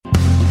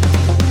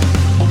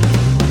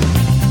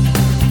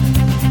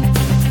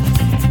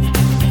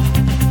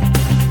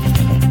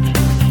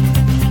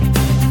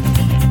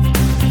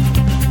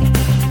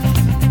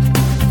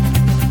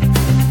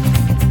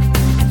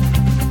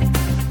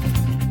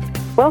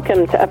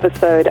Welcome to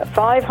episode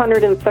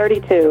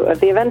 532 of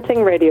the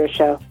Eventing Radio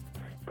Show,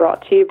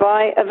 brought to you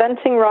by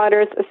Eventing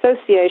Riders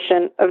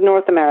Association of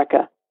North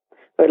America.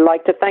 We'd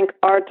like to thank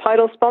our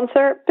title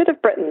sponsor, Bit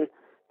of Britain.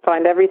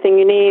 Find everything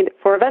you need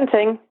for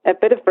eventing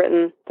at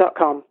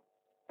bitofbritain.com.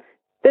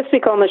 This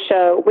week on the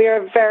show, we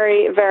are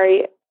very,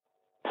 very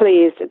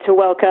pleased to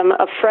welcome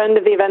a friend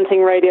of the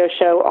Eventing Radio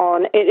Show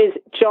on. It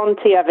is John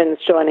T. Evans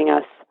joining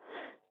us.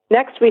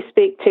 Next, we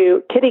speak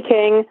to Kitty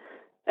King,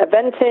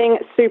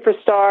 eventing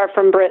superstar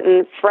from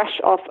Britain,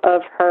 fresh off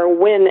of her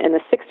win in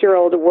the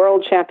 6-year-old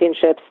World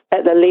Championships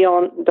at the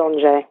Léon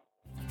d'Angers.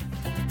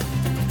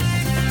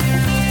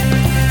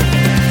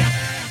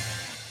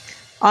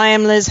 I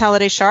am Liz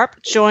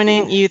Halliday-Sharp,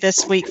 joining you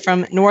this week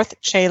from North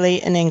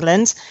Chailey in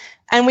England.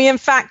 And we, in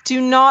fact, do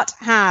not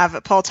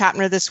have Paul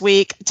Tapner this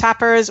week.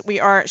 Tappers,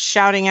 we are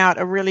shouting out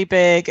a really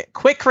big,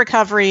 quick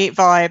recovery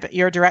vibe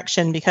your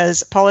direction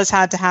because Paul has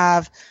had to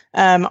have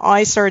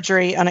eye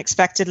surgery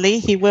unexpectedly.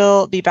 He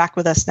will be back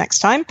with us next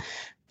time.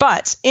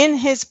 But in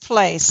his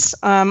place,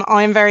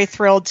 I'm very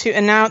thrilled to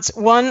announce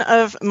one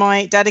of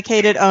my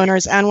dedicated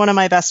owners and one of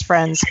my best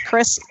friends,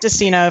 Chris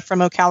Dicino from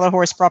Ocala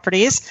Horse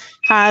Properties,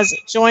 has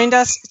joined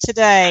us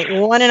today,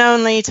 one and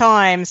only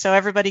time. So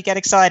everybody get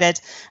excited.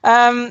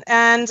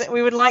 And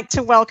we would like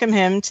to welcome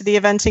him to the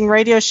Eventing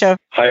Radio Show.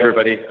 Hi,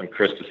 everybody. I'm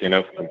Chris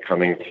Dicino. I'm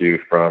coming to you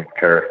from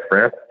Paris,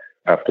 France,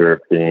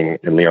 after being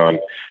in Lyon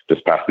this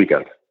past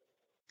weekend.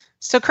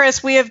 So,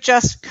 Chris, we have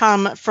just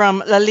come from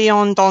Le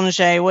Léon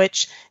d'Angers,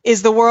 which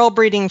is the World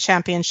Breeding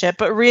Championship,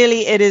 but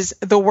really it is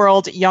the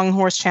World Young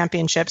Horse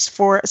Championships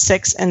for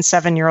 6- and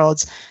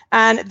 7-year-olds.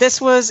 And this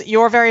was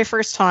your very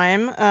first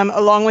time,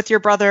 along with your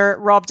brother,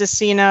 Rob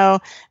Dicino,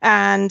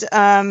 and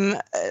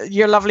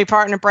your lovely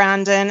partner,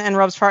 Brandon, and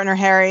Rob's partner,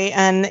 Harry.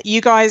 And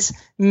you guys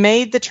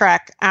made the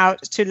trek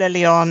out to Le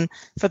Léon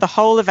for the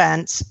whole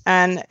event,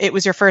 and it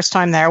was your first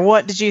time there.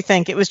 What did you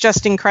think? It was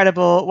just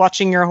incredible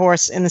watching your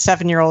horse in the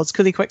 7-year-olds,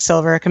 Cooley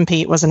Quicksilver,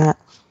 compete, wasn't it?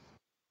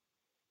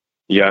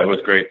 Yeah, it was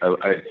great.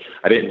 I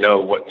didn't know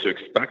what to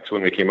expect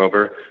when we came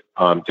over.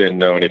 Didn't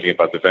know anything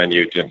about the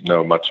venue, didn't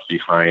know much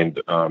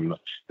behind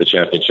the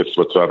championships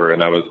whatsoever.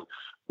 And I was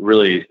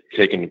really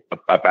taken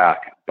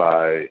aback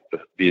by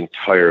the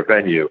entire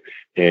venue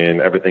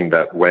and everything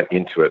that went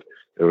into it.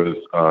 It was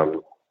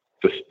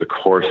the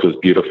course was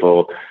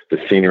beautiful. The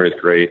scenery is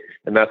great.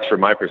 And that's from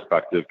my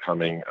perspective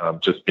coming,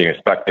 just being a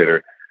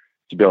spectator,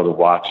 to be able to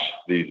watch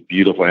these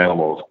beautiful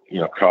animals,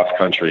 cross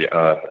country,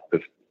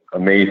 this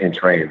amazing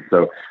terrain.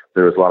 So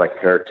there was a lot of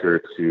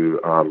character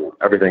to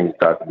everything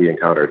that we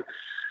encountered.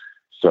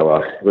 So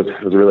it was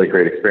a really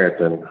great experience.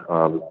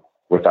 And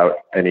without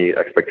any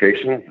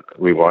expectation,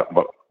 we went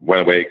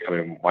away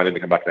wanting to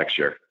come back next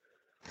year.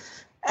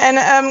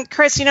 And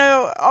Chris,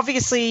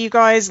 obviously you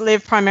guys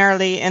live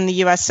primarily in the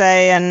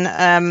USA,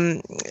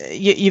 and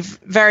you've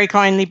very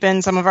kindly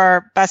been some of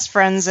our best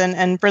friends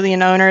and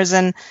brilliant owners.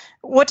 And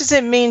what does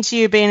it mean to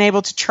you being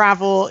able to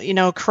travel,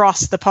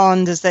 across the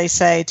pond, as they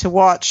say, to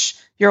watch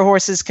your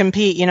horses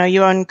compete?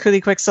 You own Cooley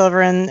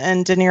Quicksilver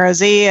and De Niro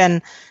Z,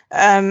 and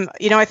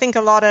I think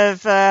a lot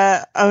of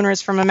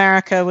owners from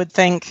America would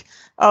think,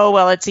 oh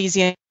well, it's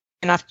easy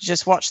enough to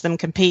just watch them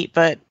compete.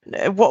 But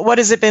what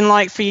has it been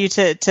like for you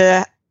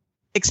to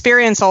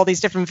experience all these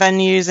different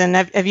venues, and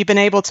have you been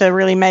able to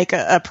really make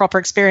a proper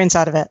experience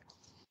out of it?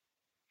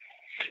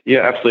 Yeah,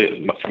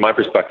 absolutely. From my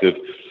perspective,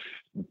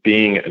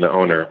 being an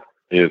owner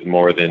is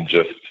more than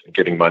just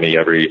getting money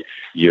every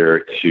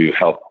year to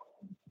help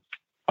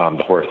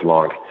the horse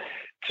along.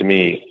 To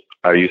me,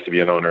 I used to be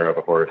an owner of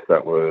a horse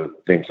that was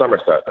named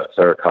Somerset at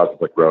Sarah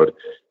Cosmic Road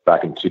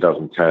back in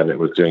 2010. It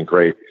was doing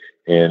great,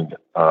 and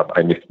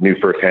I knew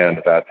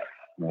firsthand that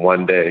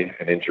one day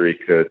an injury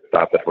could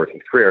stop that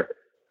horse's career.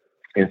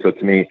 And so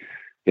to me,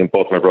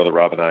 both my brother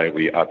Rob and I,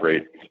 we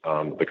operate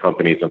the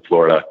companies in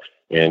Florida,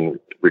 and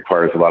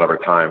requires a lot of our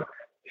time.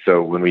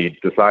 So when we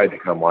decide to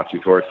come watch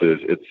these horses,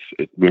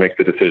 we make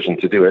the decision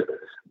to do it.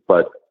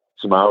 But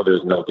tomorrow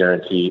there's no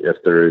guarantee if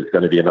there's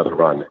going to be another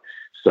run.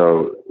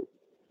 So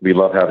we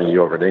love having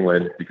you over in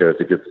England because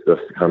it gets us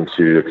to come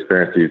to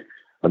experience these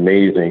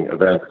amazing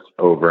events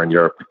over in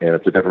Europe, and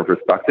it's a different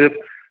perspective,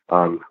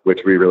 which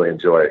we really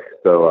enjoy.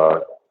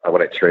 So I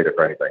wouldn't trade it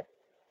for anything.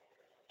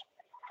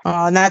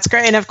 Oh, and that's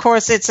great. And of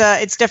course,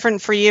 it's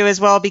different for you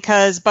as well,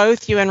 because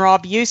both you and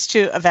Rob used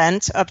to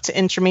event up to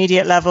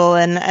intermediate level,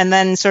 and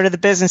then sort of the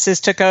businesses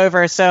took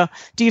over. So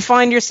do you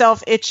find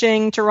yourself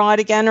itching to ride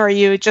again, or are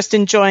you just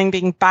enjoying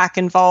being back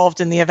involved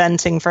in the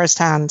eventing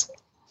firsthand?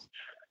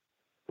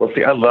 Well,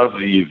 see, I love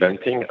the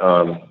eventing,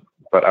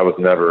 but I was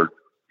never,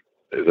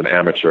 as an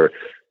amateur,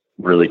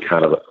 really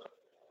kind of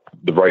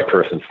the right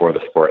person for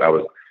the sport. I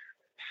was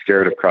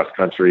scared of cross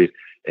country,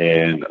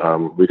 and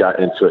we got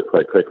into it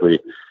quite quickly.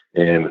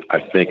 And I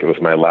think it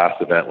was my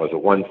last event was a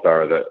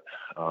 1-star that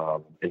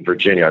in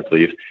Virginia, I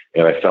believe,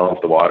 and I fell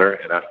into the water.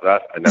 And after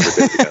that, I never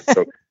did it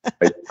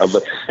again.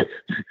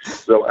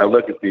 So I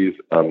look at these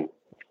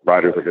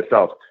riders like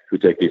yourself who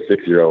take these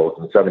 6-year-olds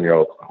and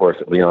 7-year-olds horse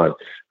at Lyon,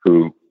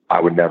 who I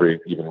would never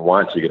even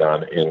want to get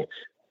on, and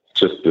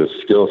just the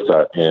skill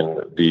set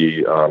and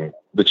the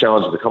the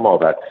challenges that come all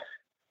that,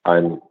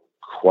 I'm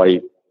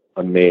quite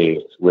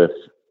amazed with.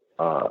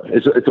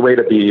 It's a way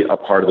to be a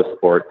part of the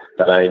sport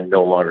that I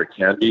no longer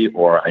can be,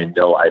 or I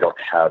know I don't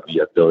have the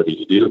ability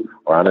to do,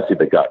 or honestly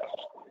the guts.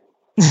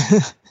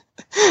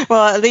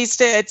 Well, at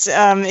least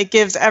it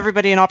gives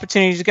everybody an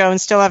opportunity to go and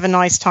still have a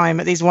nice time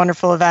at these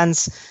wonderful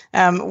events,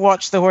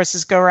 watch the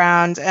horses go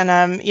around. And,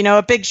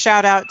 a big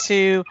shout out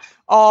to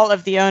all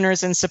of the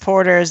owners and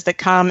supporters that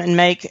come and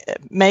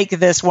make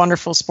this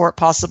wonderful sport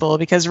possible,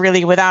 because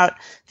really without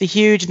the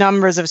huge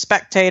numbers of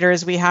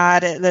spectators we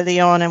had at Le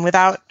Lion, and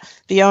without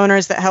the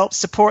owners that help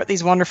support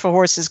these wonderful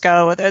horses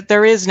go,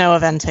 there is no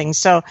eventing.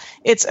 So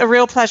it's a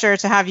real pleasure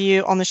to have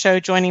you on the show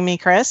joining me,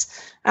 Chris.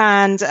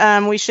 And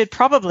we should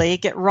probably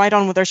get right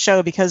on with our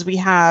show, because we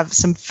have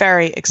some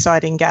very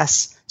exciting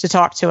guests to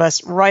talk to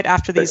us right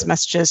after these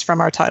messages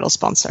from our title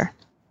sponsor.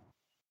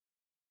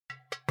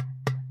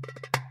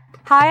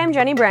 Hi, I'm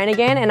Jenny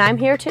Brannigan, and I'm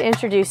here to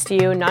introduce to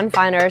you None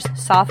Finer's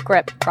Soft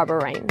Grip Rubber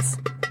Reins.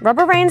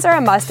 Rubber reins are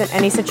a must in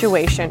any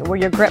situation where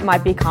your grip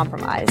might be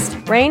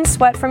compromised. Reins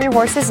sweat from your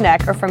horse's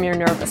neck or from your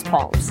nervous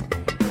palms.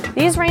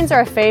 These reins are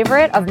a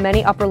favorite of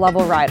many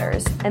upper-level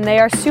riders, and they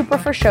are super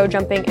for show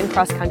jumping and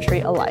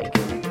cross-country alike.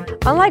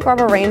 Unlike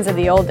rubber reins of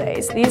the old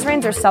days, these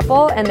reins are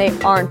supple and they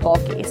aren't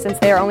bulky, since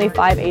they are only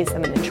 5/8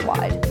 of an inch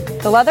wide.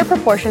 The leather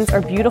proportions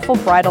are beautiful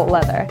bridle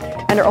leather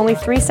and are only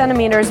 3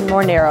 centimeters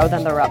more narrow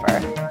than the rubber.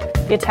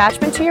 The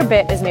attachment to your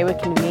bit is made with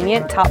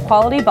convenient,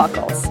 top-quality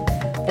buckles.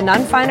 The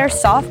None Finer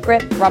Soft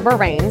Grip Rubber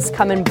Reins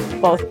come in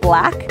both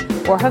black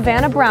or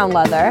Havana brown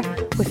leather,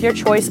 with your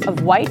choice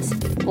of white,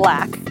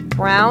 black,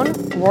 brown,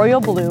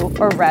 royal blue,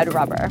 or red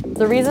rubber.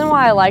 The reason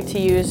why I like to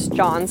use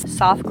John's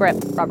Soft Grip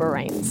Rubber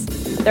Reins.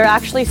 They're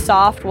actually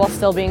soft while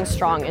still being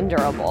strong and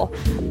durable.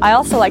 I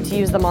also like to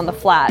use them on the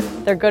flat.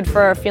 They're good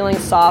for feeling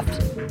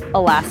soft,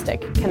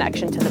 elastic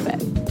connection to the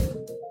bit.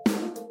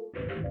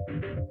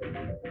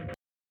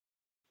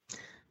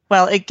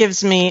 Well, it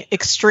gives me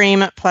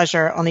extreme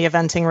pleasure on the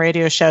Eventing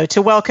Radio Show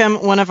to welcome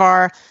one of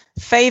our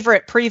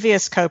favorite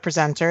previous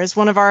co-presenters,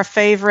 one of our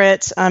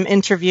favorite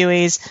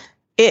interviewees.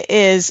 It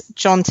is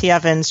Jonty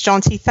Evans.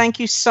 Jonty, thank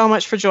you so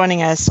much for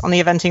joining us on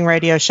the Eventing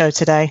Radio Show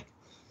today.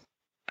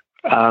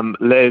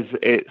 Liz,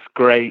 it's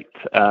great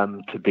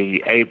to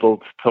be able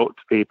to talk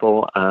to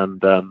people,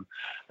 and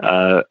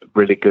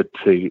really good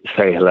to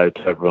say hello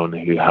to everyone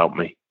who helped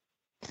me.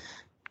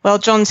 Well,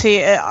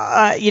 Jonty,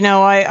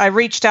 I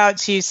reached out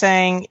to you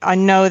saying I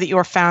know that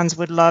your fans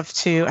would love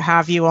to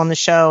have you on the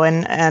show,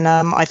 and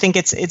I think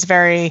it's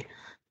very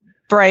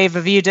brave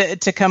of you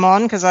to come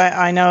on, because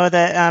I know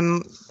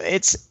that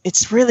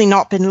it's really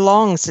not been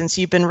long since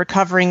you've been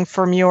recovering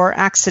from your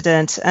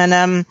accident,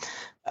 and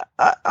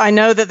I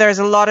know that there's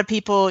a lot of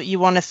people you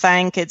want to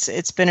thank.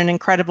 It's been an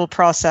incredible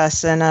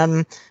process, and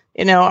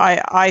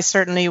I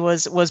certainly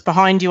was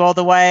behind you all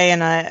the way,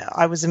 and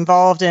I was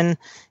involved in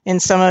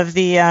some of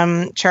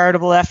the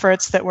charitable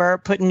efforts that were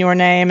put in your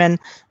name. And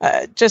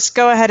just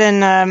go ahead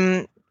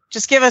and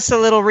just give us a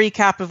little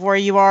recap of where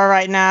you are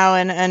right now,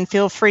 and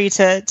feel free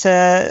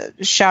to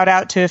shout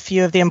out to a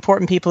few of the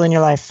important people in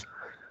your life.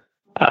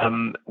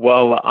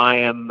 Well, I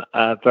am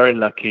very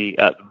lucky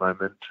at the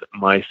moment.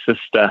 My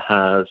sister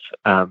has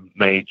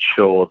made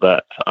sure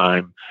that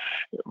I'm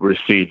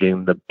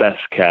receiving the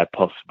best care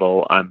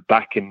possible. I'm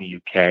back in the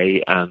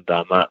UK, and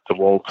I'm at the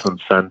Walton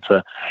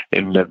Centre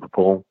in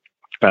Liverpool,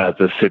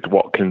 the Sid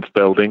Watkins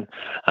building,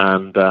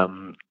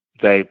 and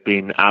they've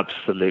been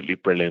absolutely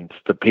brilliant.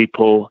 The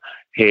people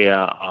here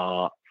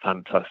are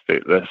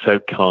fantastic. They're so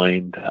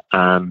kind,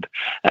 and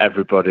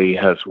everybody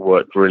has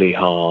worked really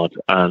hard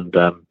and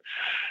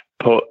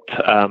put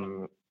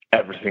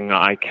everything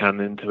I can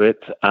into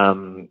it.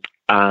 And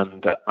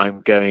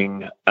I'm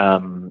going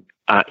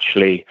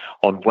actually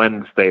on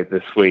Wednesday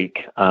this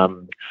week.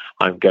 I'm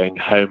going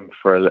home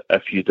for a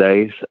few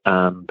days,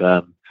 and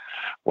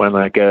when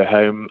I go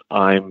home,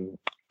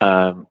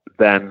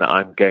 then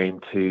I'm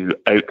going to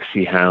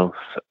Oaksey House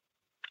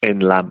in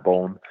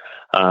Lambourne,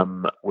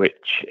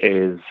 which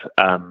is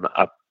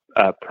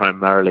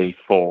primarily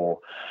for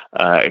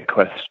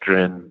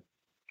equestrian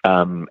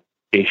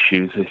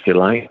issues, if you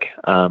like,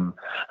 and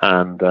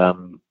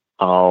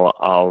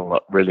I'll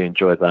really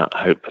enjoy that,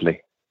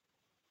 hopefully.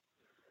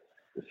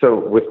 So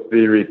with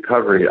the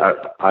recovery,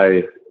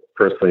 I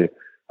personally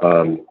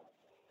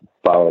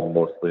follow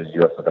mostly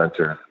U.S.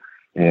 eventers,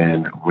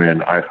 and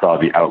when I saw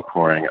the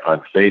outpouring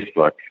on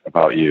Facebook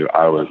about you,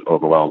 I was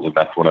overwhelmed, and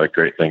that's one of the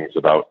great things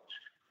about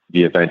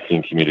the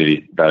eventing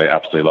community that I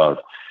absolutely love.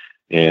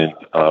 And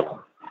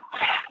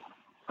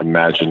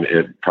imagine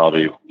it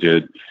probably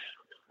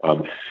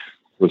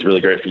was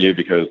really great for you,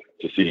 because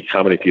to see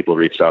how many people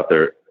reached out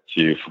there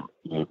to you,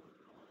 the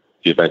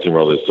eventing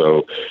world is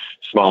so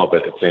small,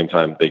 but at the same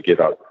time, they give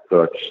out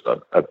such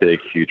a big,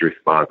 huge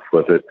response.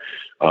 Was it,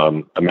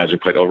 imagine,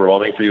 quite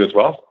overwhelming for you as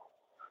well?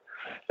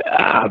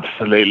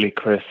 Absolutely,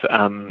 Chris.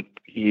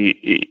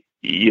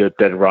 You're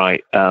dead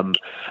right.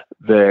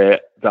 The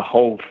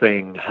whole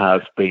thing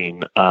has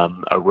been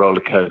a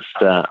roller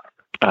coaster.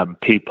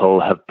 People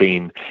have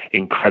been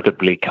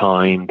incredibly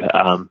kind.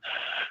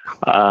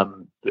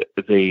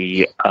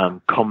 the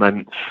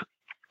comments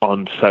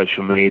on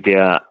social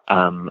media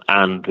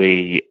and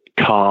the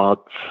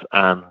cards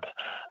and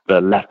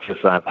the letters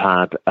I've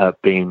had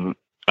have been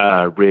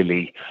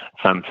really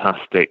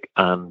fantastic,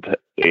 and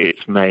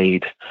it's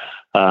made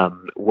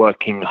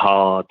working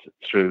hard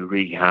through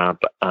rehab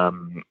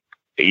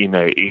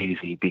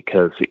easy,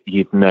 because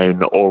you've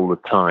known all the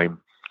time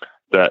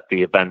that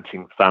the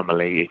eventing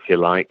family, if you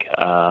like,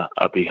 are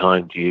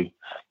behind you,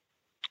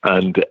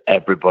 and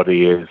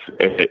everybody is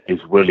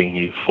willing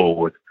you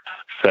forward.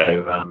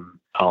 So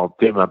I'll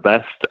do my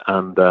best,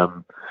 and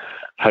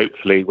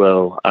hopefully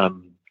we'll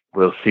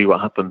see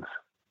what happens.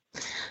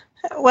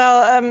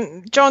 Well,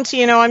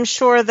 Jonty, I'm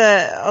sure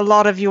that a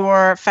lot of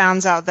your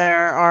fans out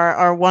there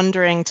are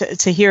wondering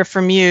to hear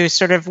from you,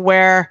 sort of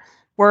where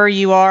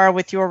you are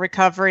with your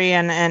recovery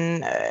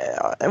and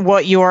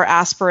what your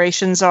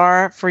aspirations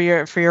are for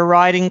your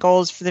riding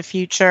goals for the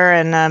future.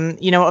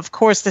 And of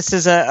course, this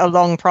is a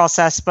long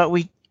process, but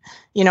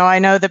I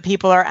know that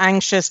people are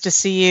anxious to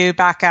see you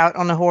back out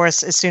on a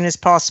horse as soon as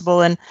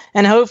possible, and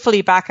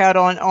hopefully back out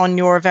on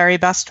your very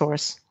best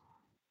horse.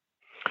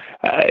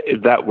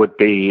 That would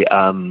be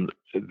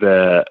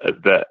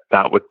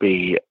that would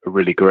be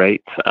really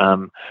great.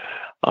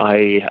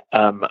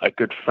 A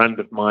good friend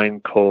of mine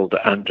called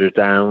Andrew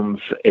Downs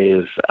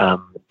is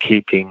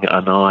keeping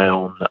an eye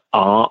on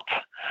Art,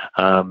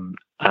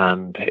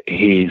 and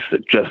he's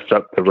just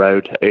up the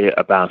road,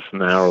 about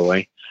an hour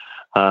away.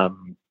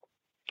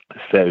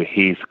 So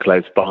he's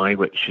close by,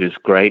 which is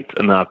great,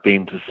 and I've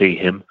been to see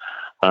him.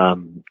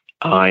 I'm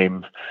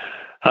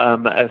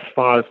as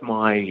far as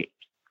my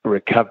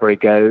recovery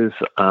goes,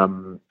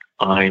 I'm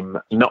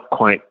not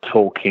quite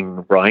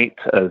talking right,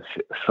 as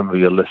some of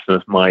your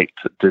listeners might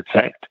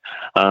detect.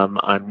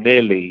 I'm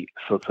nearly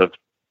sort of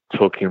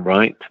talking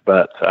right,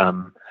 but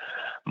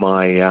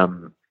my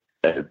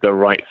the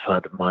right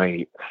side of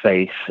my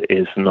face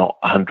is not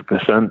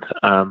 100%.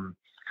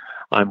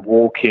 I'm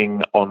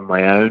walking on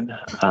my own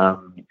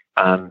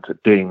and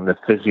doing the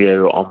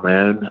physio on my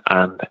own,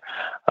 and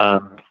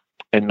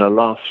in the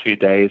last few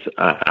days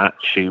I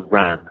actually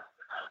ran.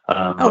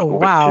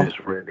 Wow! Which is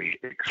really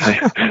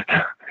exciting.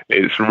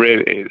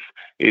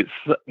 It's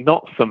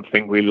not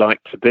something we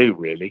like to do,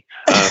 really,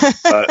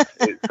 but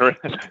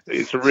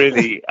it's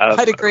really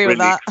I'd agree really with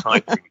that.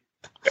 Exciting.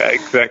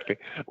 Exactly.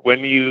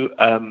 When you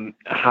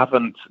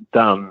haven't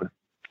done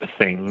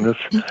things,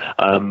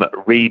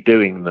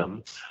 redoing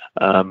them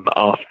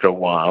after a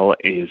while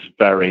is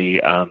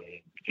very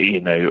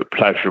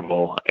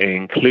pleasurable,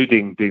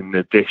 including doing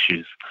the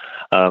dishes,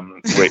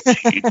 which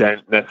you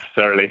don't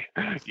necessarily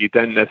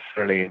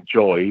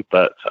enjoy,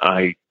 but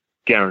I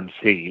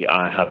guarantee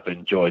I have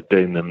enjoyed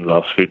doing them the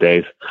last few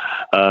days.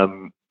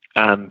 And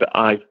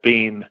I've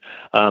been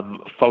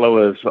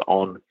followers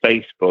on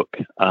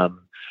Facebook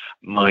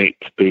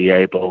might be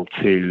able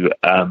to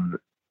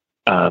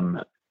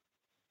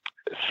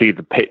see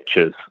the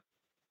pictures.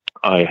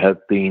 I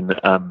have been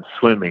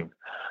swimming,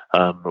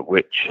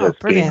 which has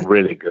been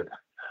really good.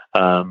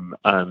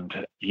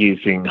 And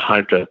using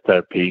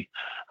hydrotherapy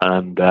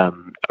and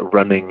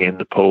running in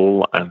the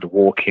pool and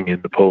walking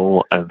in the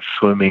pool and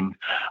swimming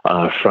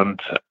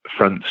front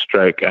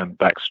stroke and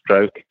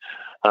backstroke.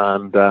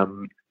 And,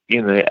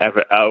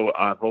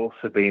 I've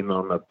also been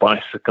on a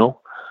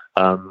bicycle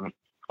on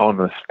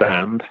a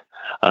stand.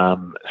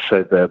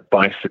 So the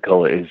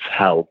bicycle is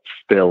held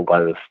still by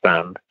the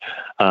stand.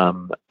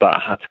 But I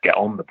had to get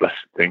on the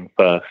blessed thing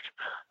first.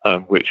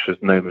 Which was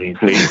no mean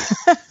feat.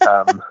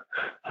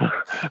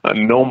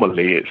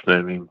 Normally, it's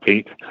no mean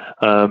feat,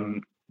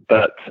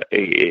 but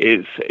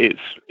it's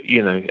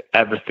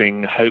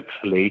everything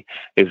hopefully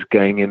is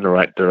going in the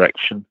right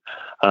direction.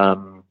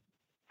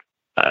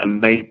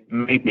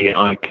 Maybe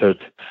I could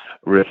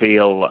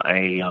reveal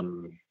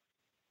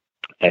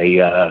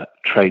a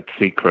trade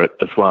secret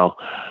as well.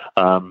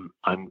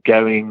 I'm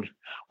going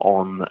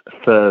on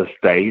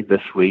Thursday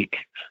this week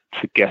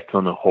to get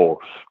on a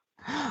horse.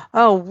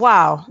 Oh,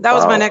 wow. That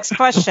was my next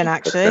question,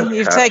 actually.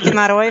 You've taken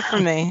that away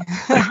from me.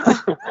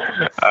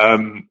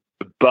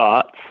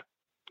 But,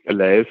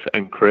 Liz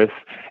and Chris,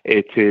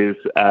 it is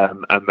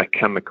a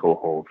mechanical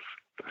horse.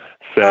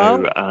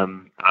 So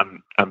I'm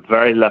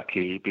very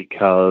lucky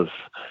because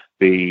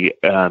the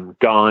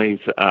guys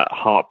at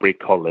Hartbury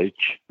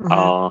College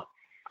have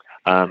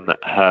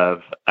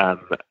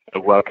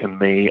welcomed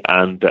me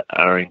and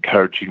are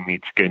encouraging me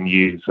to go and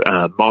use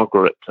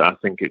Margaret, I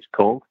think it's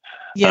called.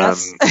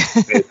 Yes.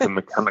 It's a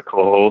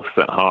mechanical horse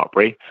at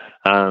Hartbury,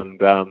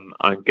 and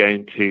I'm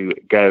going to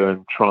go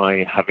and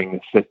try having a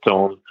sit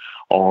on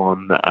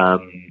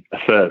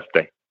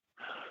Thursday.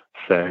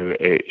 So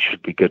it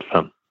should be good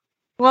fun.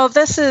 Well,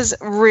 this is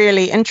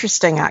really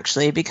interesting,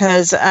 actually,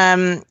 because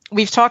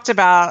we've talked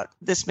about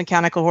this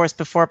mechanical horse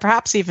before,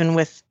 perhaps even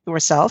with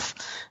yourself.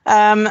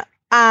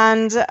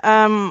 And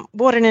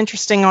what an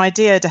interesting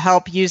idea to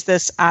help use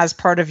this as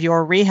part of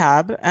your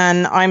rehab.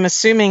 And I'm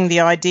assuming the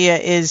idea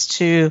is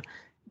to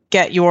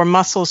get your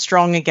muscles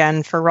strong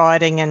again for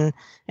riding and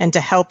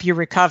to help you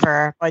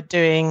recover by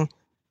doing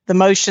the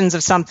motions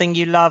of something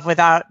you love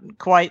without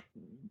quite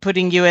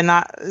putting you in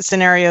that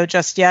scenario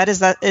just yet. Is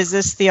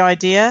this the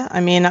idea? I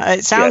mean,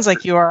 it sounds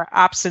like you are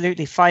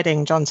absolutely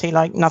fighting, Jonty,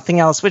 like nothing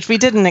else, which we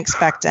didn't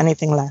expect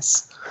anything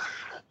less.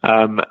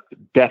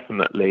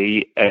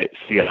 Definitely, it's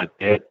the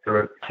idea. There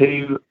are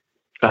two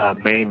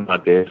main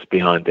ideas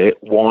behind it.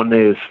 One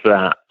is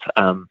that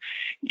Liz,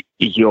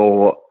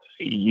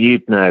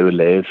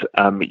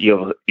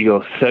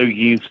 you're so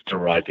used to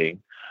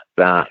riding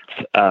that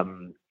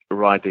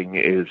riding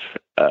is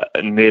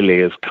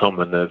nearly as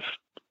common as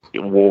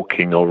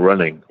walking or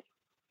running.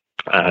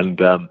 And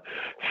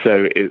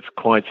so it's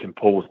quite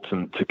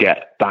important to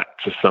get back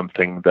to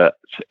something that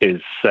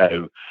is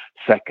so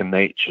second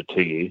nature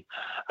to you.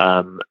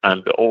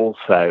 And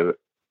also,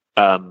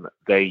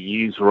 they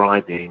use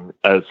riding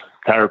as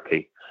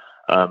therapy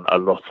a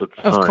lot of the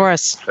time. Of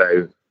course.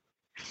 So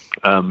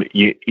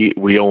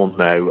we all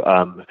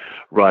know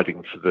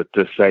riding for the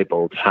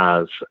disabled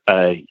has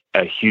a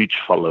huge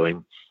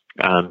following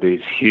and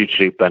is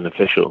hugely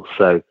beneficial.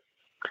 So,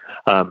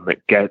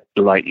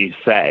 like you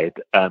said,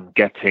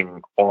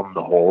 getting on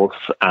the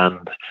horse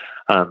and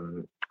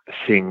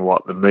seeing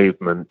what the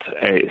movement,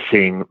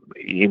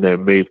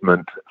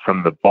 movement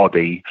from the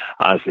body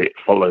as it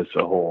follows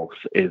the horse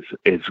is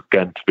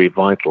going to be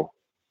vital.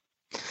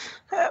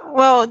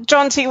 Well,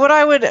 Jonty, what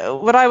I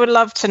would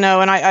love to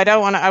know, and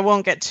I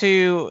won't get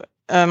too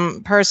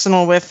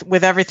personal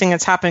with everything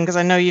that's happened because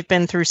I know you've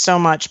been through so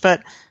much,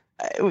 but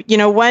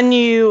when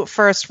you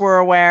first were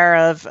aware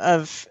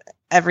of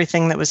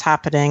everything that was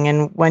happening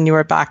and when you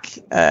were back,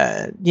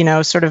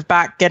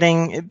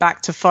 getting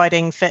back to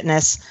fighting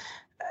fitness,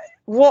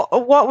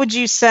 what would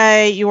you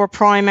say your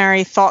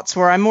primary thoughts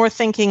were? I'm more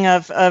thinking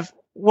of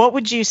what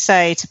would you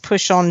say to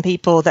push on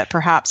people that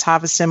perhaps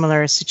have a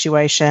similar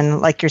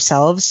situation like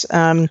yourselves?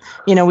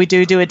 We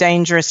do a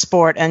dangerous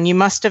sport, and you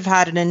must have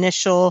had an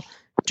initial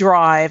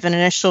drive, an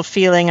initial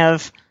feeling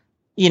of,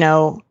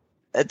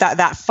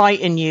 that fight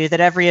in you that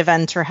every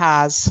eventer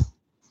has.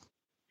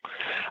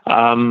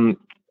 I'm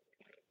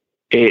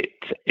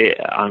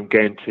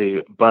going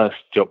to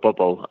burst your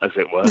bubble, as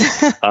it were.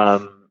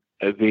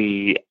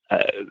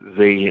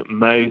 The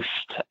most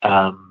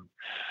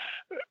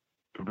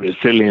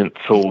resilient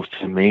thought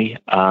to me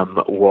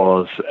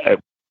was,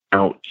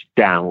 without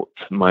doubt,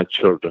 my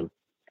children.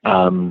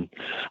 And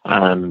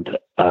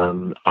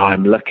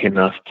I'm lucky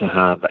enough to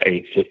have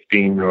a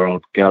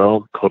 15-year-old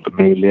girl called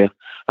Amelia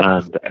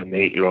and an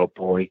 8-year-old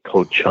boy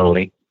called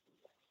Charlie.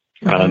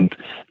 Mm-hmm. And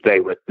they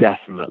were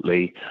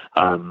definitely,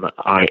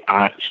 I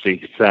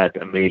actually said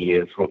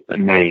Amelia's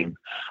name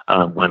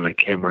when I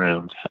came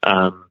around.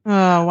 Oh,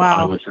 wow.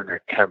 I was in a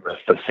coma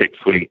for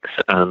 6 weeks,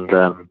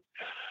 and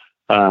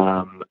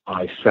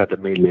I said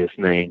Amelia's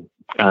name,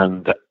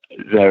 and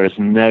there is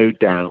no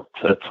doubt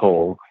at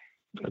all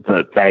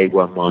that they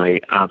were my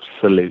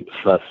absolute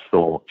first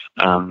thought.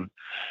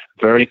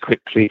 Very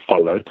quickly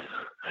followed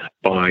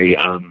by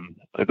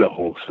the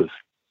horses.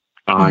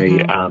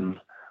 Mm-hmm.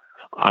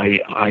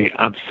 I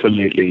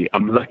absolutely,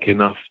 I'm lucky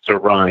enough to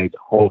ride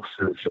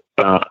horses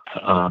that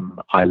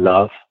I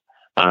love,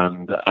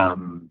 and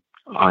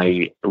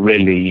I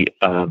really,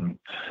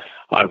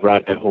 I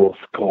ride a horse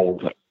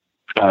called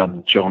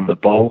John the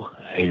Bull,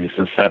 who's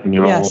a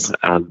 7-year-old, yes.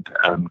 And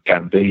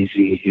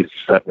Gambesi, who's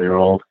a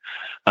 7-year-old,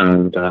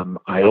 and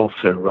I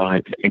also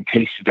ride, in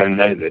case you don't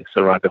know this,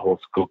 I ride a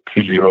horse called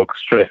Cooley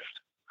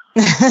Strift.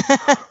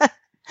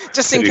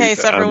 Just in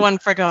case everyone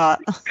forgot.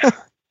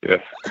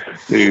 Yes,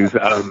 he's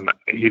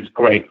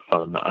great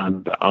fun,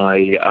 and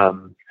I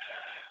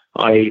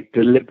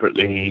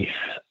deliberately,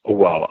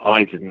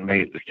 I didn't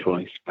make the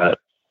choice, but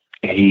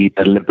he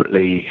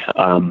deliberately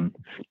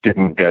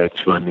didn't go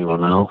to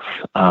anyone else,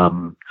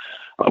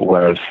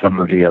 whereas some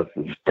of the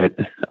others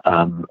did,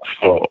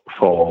 for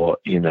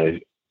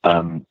to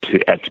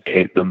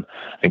educate them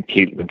and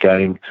keep them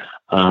going,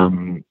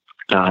 and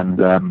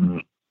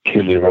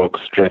Cooley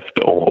Strift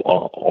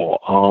or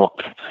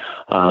Art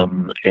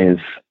is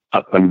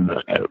up and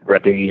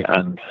ready,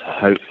 and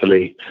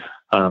hopefully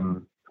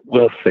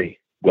we'll see.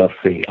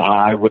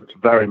 I would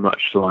very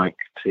much like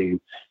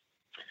to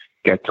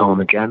get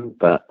on again,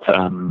 but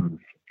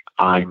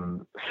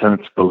I'm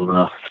sensible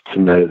enough to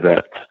know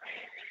that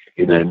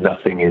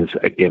nothing is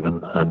a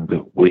given,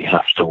 and we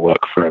have to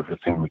work for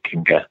everything we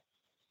can get.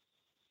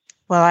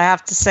 Well, I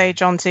have to say,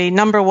 Jonty,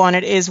 number one,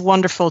 it is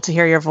wonderful to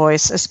hear your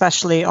voice,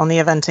 especially on the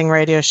Eventing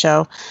Radio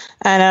Show.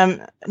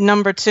 And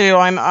number two,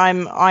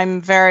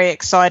 I'm very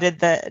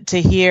excited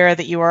to hear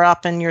that you are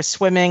up and you're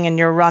swimming and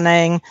you're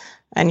running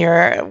and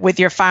you're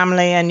with your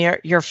family and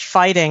you're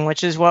fighting,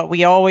 which is what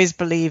we always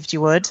believed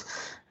you would.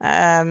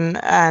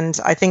 And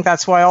I think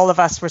that's why all of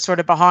us were sort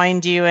of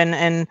behind you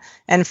and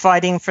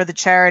fighting for the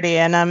charity.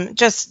 And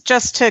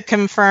just to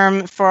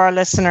confirm for our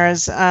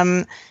listeners,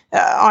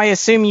 I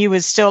assume you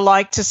would still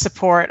like to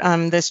support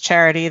this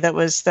charity that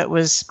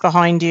was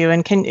behind you.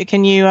 And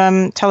can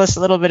you tell us a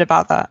little bit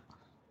about that?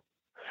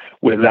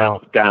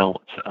 without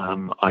doubt,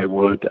 I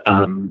would.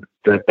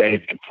 The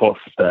David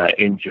Foster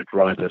Injured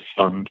Riders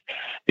Fund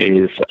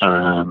is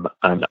an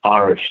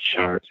Irish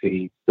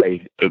charity,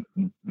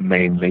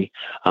 mainly,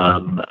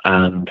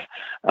 and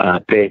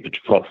David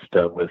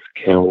Foster was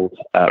killed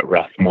at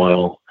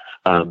Rathmoyle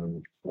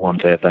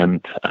one-day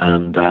event,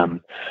 and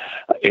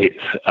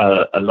it's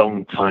a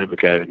long time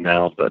ago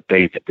now that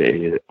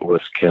David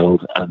was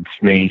killed, and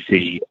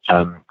Sneezy,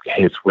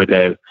 his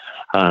widow,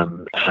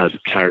 has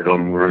carried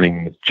on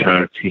running the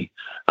charity,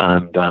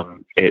 and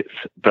it's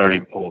very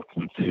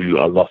important to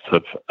a lot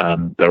of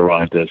the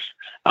riders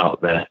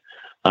out there,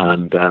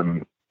 and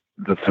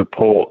the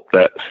support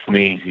that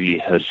Sneezy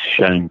has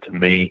shown to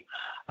me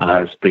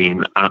has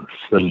been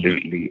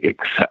absolutely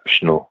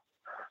exceptional.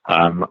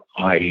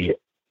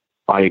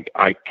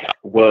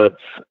 Words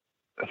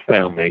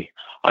fail me.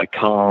 I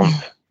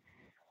can't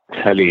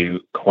tell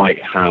you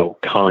quite how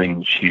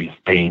kind she's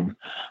been,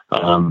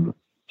 and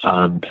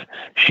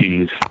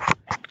she's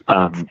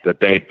the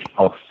David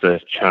Foster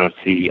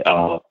charity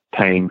are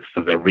paying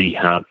for the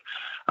rehab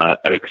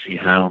at Oaksey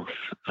House,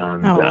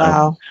 and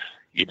wow.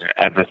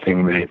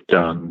 Everything they've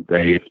done.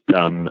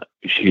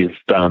 She's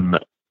done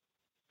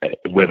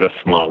with a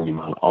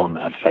smile on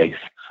her face,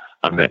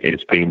 and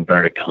it's been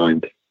very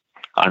kind.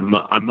 I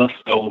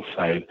must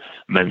also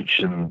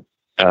mention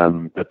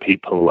the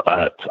people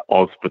at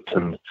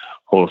Osberton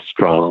Horse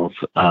Trials,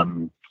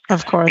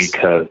 of course,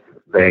 because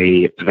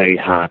they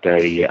had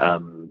a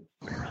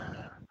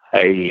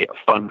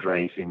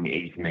fundraising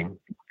evening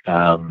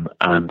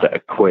and a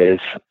quiz,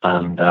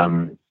 and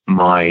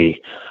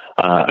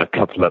a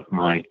couple of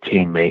my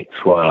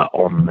teammates were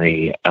on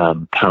the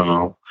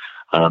panel.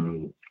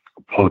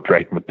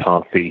 Padraig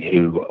McCarthy,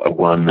 who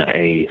won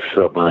a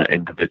silver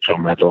individual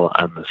medal,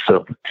 and the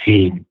silver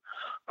team.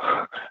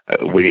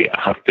 We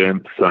have to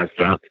emphasise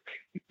that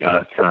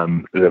at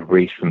the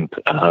recent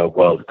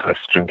World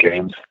Equestrian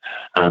Games,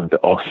 and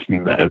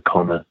Austin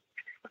O'Connor.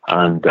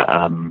 And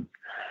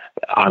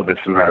I was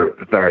very,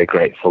 very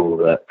grateful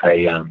that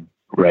they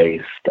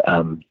raised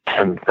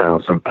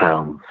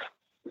 £10,000.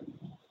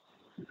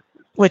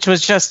 Which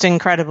was just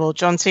incredible,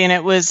 John C. And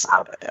it was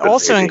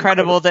also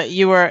incredible that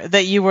you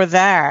were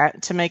there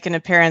to make an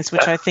appearance,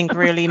 which I think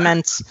really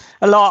meant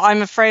a lot.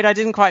 I'm afraid I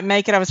didn't quite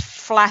make it. I was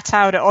flat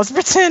out at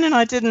Osberton, and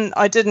I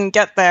didn't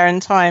get there in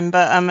time.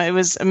 But it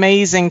was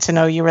amazing to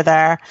know you were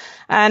there,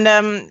 and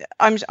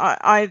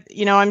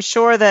I'm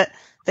sure that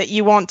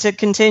you want to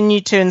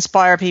continue to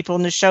inspire people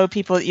and to show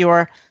people that you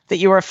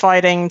are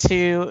fighting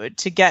to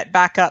get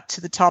back up to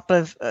the top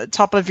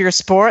of your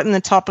sport and the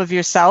top of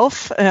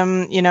yourself.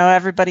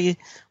 Everybody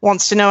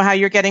wants to know how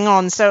you're getting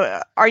on.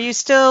 So are you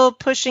still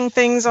pushing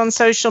things on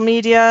social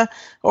media,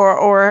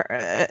 or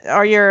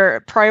are your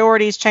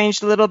priorities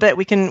changed a little bit?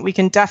 We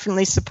can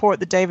definitely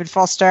support the David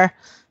Foster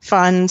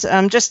Fund.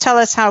 Just tell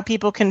us how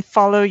people can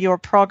follow your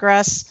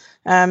progress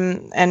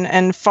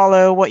and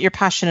follow what you're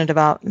passionate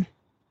about.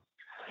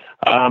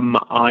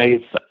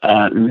 I've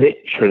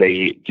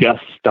literally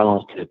just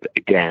started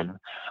again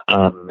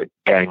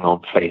going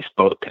on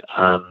Facebook,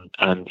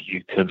 and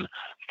you can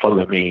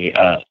follow me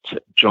at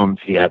John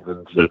T.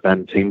 Evans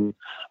Eventing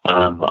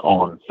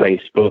on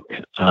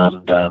Facebook,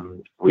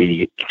 and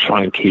we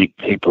try and keep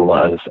people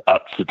as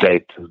up to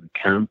date as we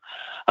can,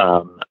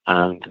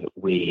 and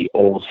we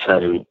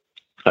also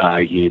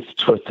use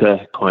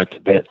Twitter quite a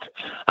bit,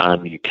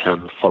 and you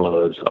can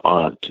follow us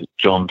at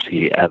John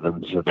T.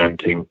 Evans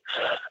Eventing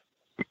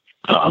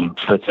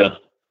Twitter,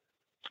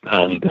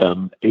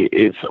 and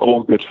it's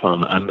all good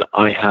fun. And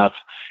I have,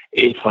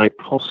 if I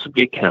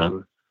possibly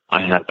can,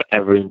 I have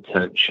every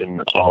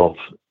intention of,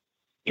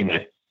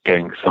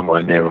 going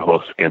somewhere near a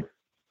horse again.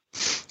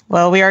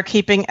 Well, we are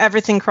keeping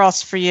everything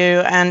crossed for you,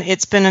 and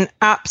it's been an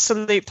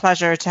absolute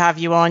pleasure to have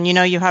you on.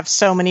 You have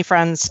so many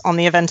friends on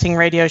the Eventing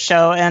Radio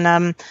Show,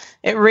 and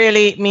it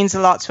really means a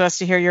lot to us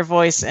to hear your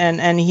voice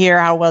and hear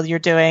how well you're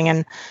doing.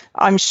 And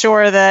I'm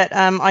sure that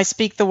I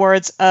speak the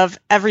words of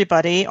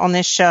everybody on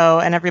this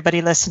show and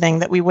everybody listening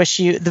that we wish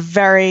you the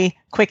very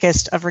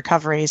quickest of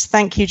recoveries.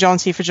 Thank you, John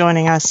T., for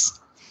joining us.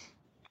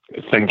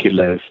 Thank you,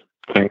 Liz.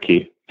 Thank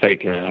you.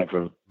 Take care,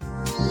 everyone.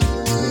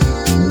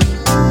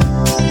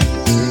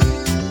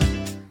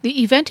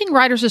 The Eventing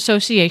Riders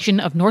Association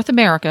of North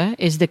America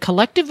is the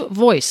collective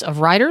voice of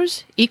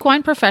riders,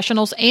 equine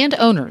professionals, and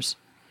owners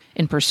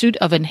in pursuit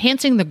of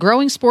enhancing the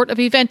growing sport of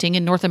eventing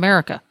in North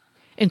America.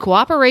 In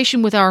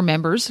cooperation with our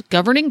members,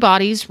 governing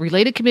bodies,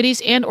 related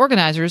committees, and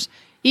organizers,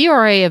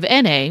 ERA of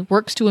NA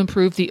works to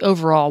improve the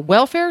overall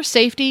welfare,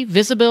 safety,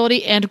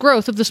 visibility, and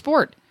growth of the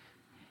sport.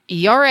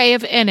 ERA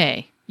of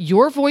NA,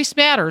 your voice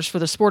matters for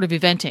the sport of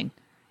eventing.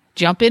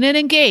 Jump in and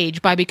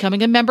engage by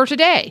becoming a member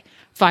today.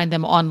 Find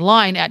them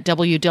online at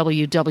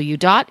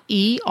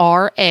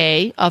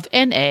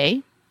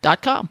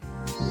www.eraofna.com.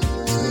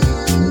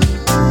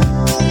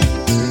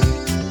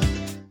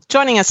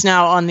 Joining us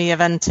now on the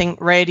Eventing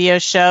Radio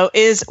Show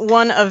is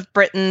one of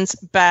Britain's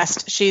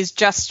best. She's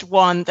just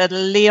won the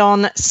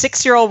Lyon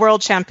 6-year-old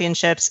World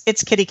Championships.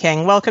 It's Kitty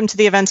King. Welcome to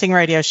the Eventing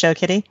Radio Show,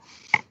 Kitty.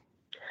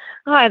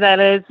 Hi there,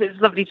 Liz. It's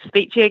lovely to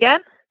speak to you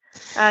again.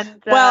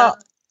 And well,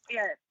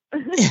 yeah.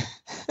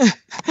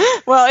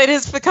 Well, it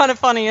is kind of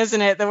funny,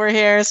 isn't it, that we're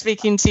here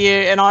speaking to you,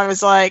 and I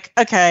was like,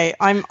 okay,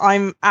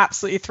 I'm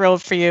absolutely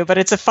thrilled for you, but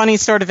it's a funny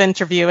sort of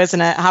interview,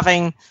 isn't it,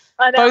 having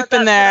both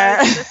been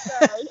there.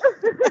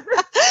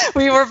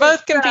 We were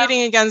both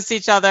competing against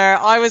each other.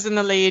 I was in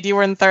the lead, you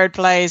were in third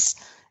place.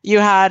 You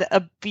had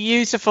a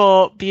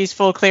beautiful,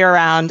 beautiful clear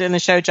round in the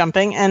show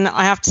jumping, and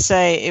I have to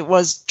say it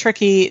was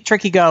tricky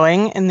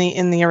going in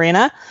the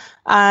arena.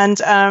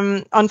 And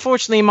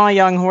unfortunately, my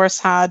young horse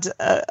had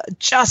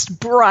just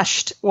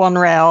brushed one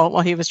rail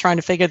while he was trying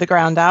to figure the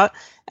ground out.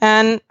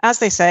 And as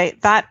they say,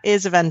 that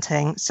is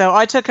eventing. So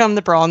I took home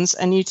the bronze,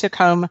 and you took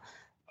home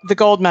the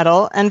gold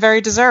medal, and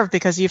very deserved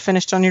because you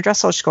finished on your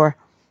dressage score.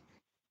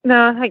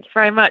 No, thank you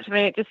very much. I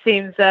mean, it just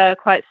seems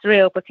quite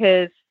surreal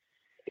because,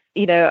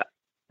 you know,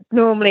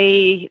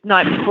 normally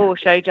night before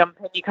show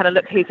jumping, you kind of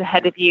look who's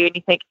ahead of you and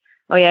you think,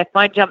 oh yeah, if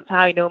mine jumps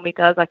how he normally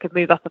does, I could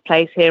move up a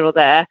place here or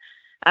there.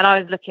 And I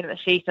was looking at the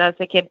sheet and I was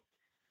thinking,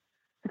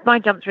 if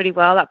mine jumps really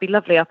well, that'd be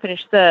lovely. I'll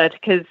finish third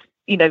because,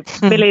 you know,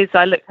 Millie's,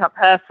 I looked up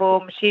her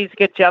form. She's a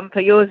good jumper.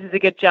 Yours is a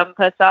good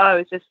jumper. So I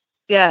was just,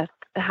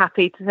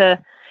 happy to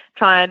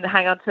try and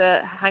hang on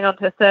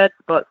to a third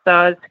spot. So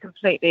I was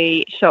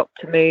completely shocked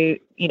to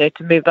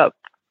move up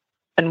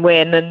and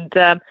win. And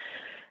so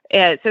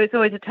it's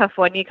always a tough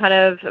one. You kind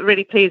of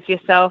really please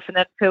yourself and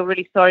then feel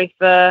really sorry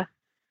for,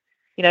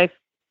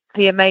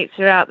 for your mates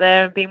who are out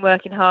there and been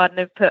working hard and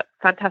have put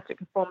fantastic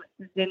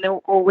performances in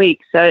all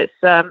week. So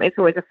it's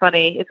always a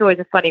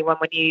funny one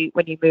when you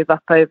move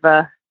up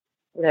over,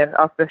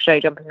 after a show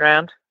jumping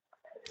round.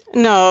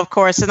 No, of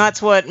course, and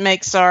that's what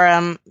makes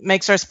our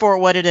sport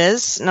what it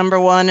is. Number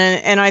one,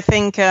 and I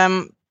think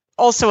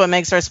also what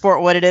makes our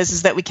sport what it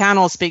is that we can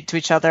all speak to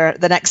each other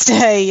the next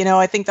day.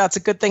 I think that's a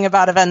good thing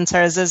about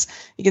eventers is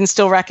you can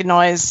still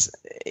recognize,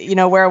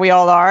 where we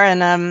all are,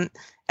 and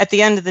at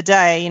the end of the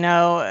day,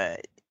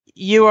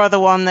 you are the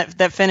one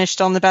that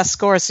finished on the best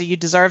score, so you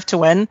deserve to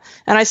win.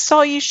 And I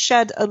saw you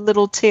shed a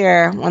little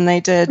tear when they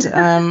did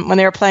when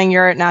they were playing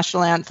your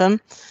national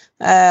anthem,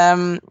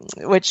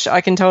 which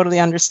I can totally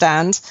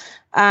understand.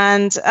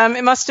 And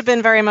it must have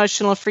been very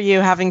emotional for you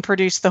having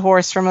produced the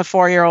horse from a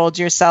 4-year-old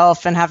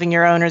yourself and having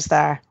your owners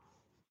there.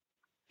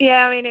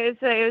 Yeah, I mean it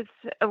was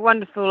a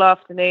wonderful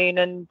afternoon,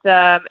 and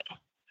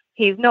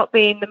he's not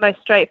been the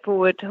most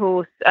straightforward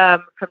horse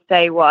from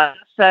day one.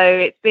 So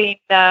it's been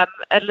a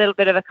little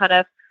bit of a kind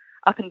of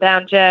up and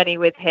down journey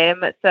with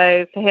him.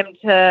 So for him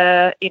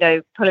to,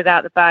 pull it out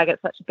of the bag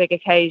at such a big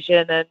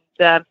occasion and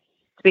to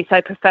be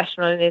so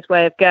professional in his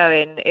way of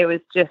going, it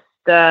was just,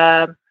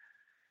 it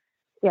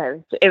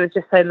was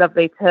just so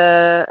lovely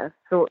to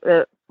thought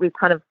that we've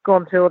kind of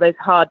gone through all those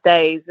hard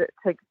days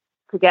to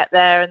get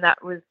there. And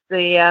that was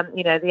the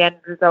end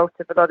result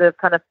of a lot of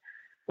kind of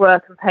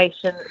work and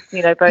patience,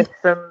 both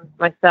from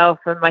myself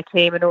and my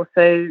team and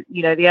also,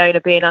 the owner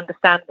being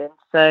understanding.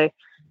 So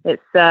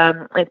it's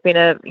been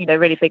a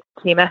really big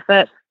team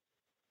effort.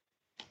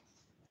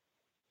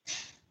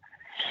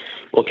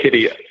 Well,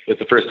 Kitty, it's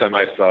the first time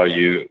I saw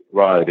you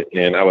ride,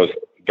 and I was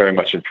very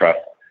much impressed.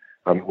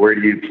 Where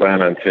do you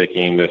plan on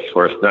taking this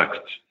horse next?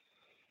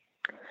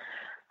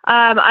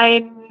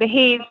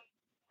 He's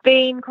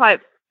been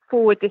quite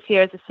forward this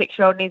year as a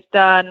 6-year-old, and he's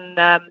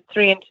done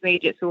 3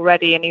 intermediates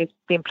already, and he's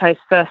been placed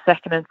first,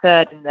 second, and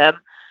third in them.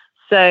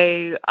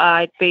 So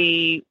I'd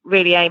be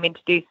really aiming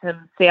to do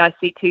some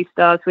CIC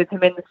 2-stars with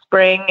him in the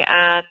spring,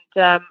 and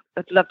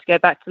I'd love to go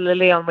back to Le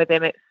Lion with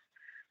him.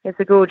 It's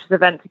a gorgeous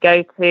event to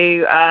go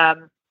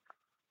to.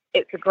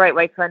 It's a great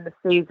way to end the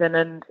season,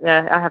 and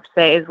I have to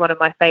say it is one of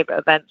my favourite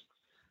events.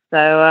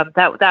 So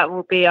that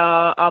will be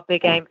our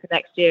big aim for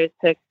next year, is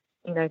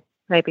to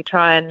maybe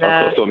try and.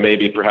 So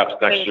maybe perhaps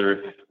next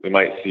year we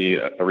might see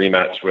a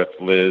rematch with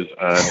Liz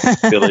and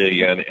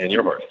Billy again and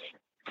your horse.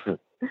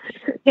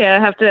 Yeah, I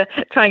have to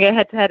try and go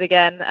head to head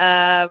again.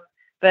 I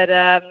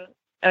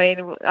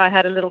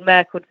had a little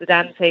mare called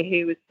Zidante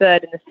who was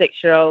third in the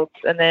 6-year-olds,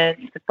 and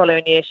then the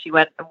following year she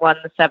went and won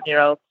the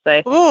 7-year-olds.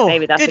 So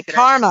maybe that's good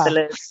karma.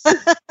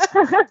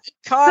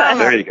 Karma.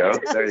 There you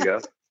go.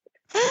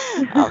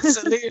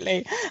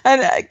 Absolutely.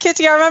 And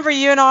Kitty, I remember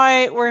you and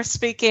I were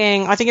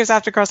speaking, I think it was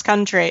after cross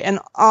country, and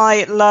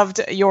I loved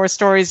your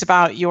stories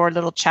about your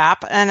little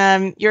chap.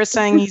 And you're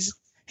saying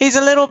he's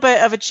a little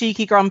bit of a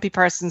cheeky, grumpy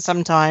person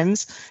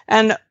sometimes,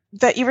 and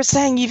that you were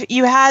saying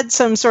you had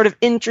some sort of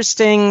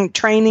interesting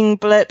training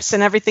blips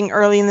and everything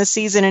early in the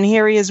season, and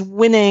here he is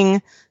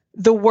winning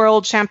the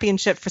world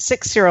championship for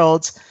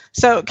 6-year-olds.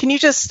 So can you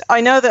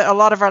I know that a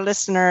lot of our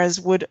listeners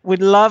would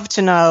love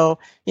to know,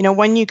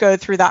 when you go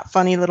through that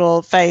funny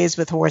little phase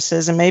with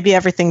horses and maybe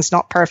everything's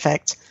not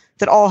perfect,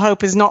 that all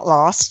hope is not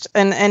lost.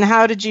 And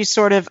how did you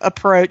sort of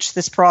approach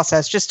this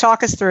process? Just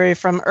talk us through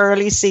from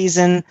early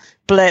season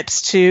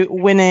blips to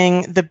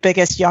winning the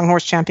biggest young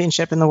horse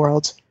championship in the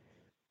world.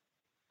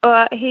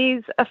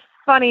 He's a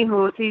funny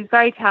horse. He's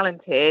very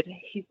talented.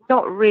 He's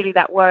not really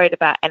that worried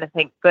about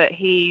anything, but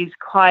he's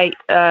quite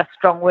a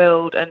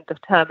strong-willed and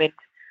determined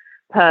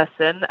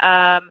person.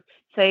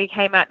 So he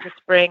came out to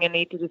spring and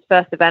he did his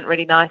first event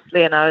really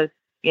nicely, and I was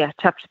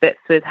chuffed to bits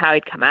with how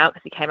he'd come out,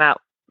 because he came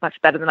out much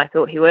better than I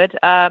thought he would.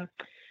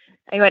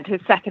 He went to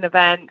his second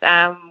event,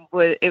 and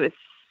it was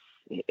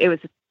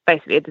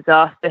basically a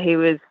disaster. He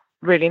was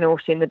really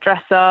naughty in the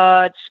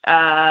dressage.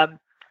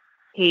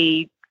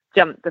 He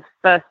jumped the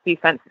first few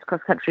fences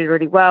cross country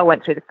really well,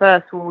 went through the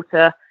first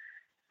water.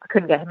 I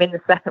couldn't get him in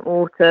the second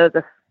water.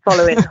 The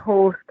following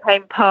horse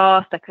came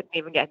past. I couldn't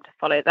even get him to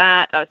follow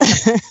that. I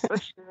was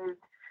pushing.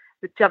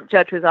 The jump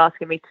judge was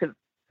asking me to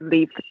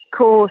leave the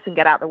course and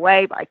get out of the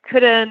way, but I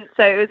couldn't.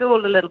 So it was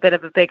all a little bit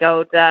of a big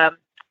old, bit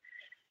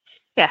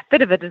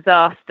of a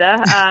disaster.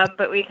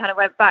 But we kind of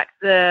went back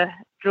to the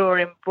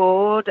drawing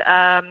board.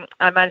 I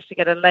managed to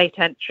get a late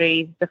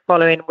entry the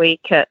following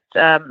week at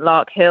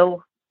Lark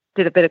Hill.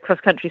 Did a bit of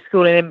cross-country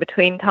schooling in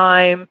between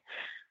time.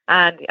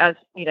 And as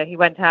he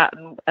went out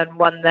and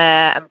won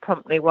there, and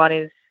promptly won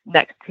his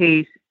next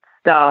two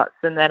starts.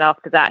 And then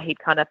after that, he'd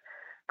kind of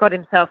got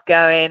himself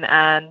going,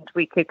 and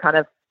we could kind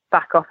of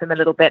back off him a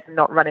little bit and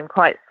not run him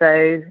quite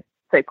so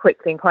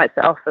quickly and quite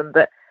so often.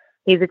 But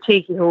he's a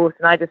cheeky horse,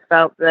 and I just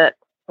felt that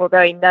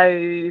although he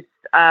knows,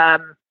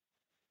 what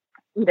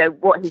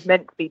he's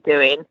meant to be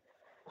doing,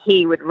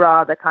 he would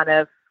rather kind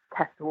of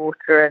test the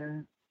water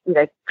and,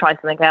 try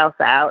something else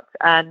out.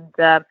 And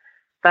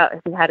felt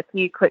if he had a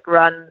few quick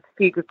runs, a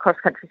few good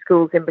cross-country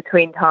schools in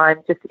between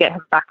time, just to get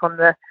him back on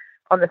the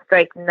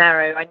straight and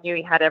narrow, I knew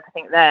he had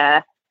everything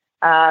there.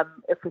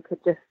 If we could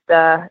just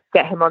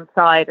get him on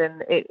side,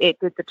 and it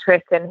did the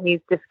trick, and he's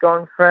just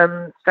gone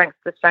from strength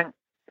to strength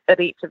at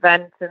each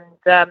event.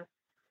 And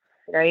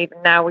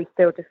even now we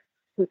still just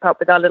keep up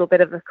with our little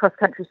bit of a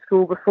cross-country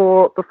school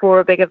before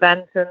a big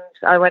event. And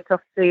I went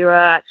off to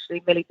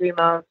actually Millie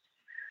Dumas'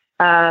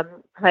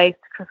 place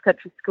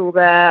cross-country school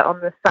there on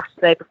the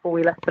Saturday before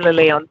we left for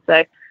Lyon.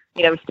 So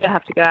we still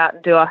have to go out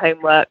and do our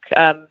homework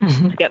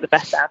to get the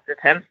best out of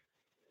him.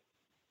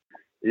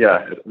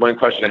 Yeah, one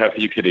question I have for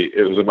you, Kitty.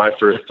 It was my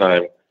first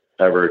time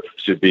ever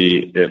to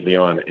be at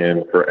Lyon,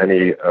 and for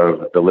any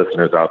of the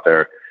listeners out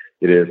there,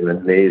 it is an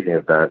amazing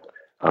event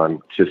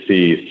to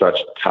see such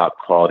top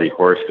quality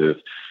horses,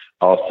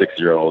 all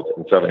 6-year-olds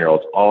and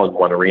 7-year-olds, all in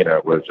one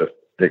arena.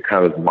 It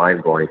kind of was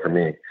mind blowing for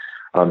me.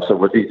 So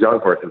with these young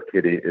horses,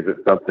 Kitty, is it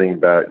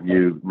something that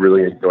you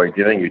really enjoy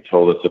doing? You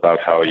told us about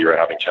how you were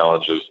having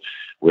challenges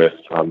with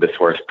this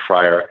horse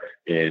prior,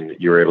 and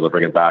you were able to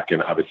bring him back,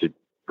 and obviously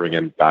bring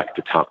him back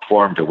to top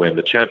form to win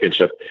the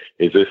championship.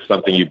 Is this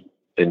something you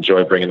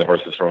enjoy, bringing the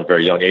horses from a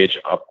very young age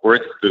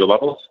upwards through the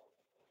levels?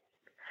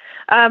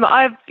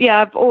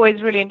 I've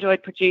always really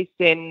enjoyed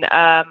producing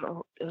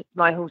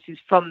my horses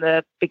from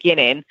the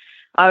beginning.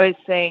 I always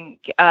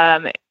think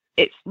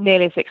it's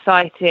nearly as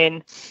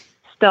exciting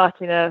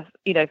starting a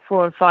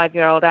 4 and 5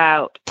 year old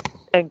out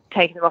and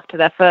taking them off to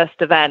their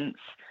first events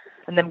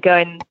and them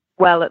going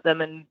well at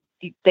them, and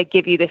they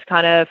give you this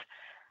kind of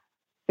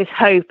this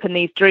hope and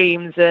these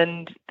dreams,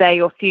 and they're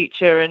your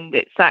future. And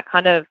it's that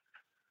kind of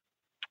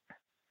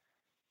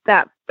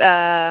that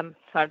I'm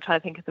trying to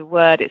think of the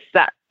word. It's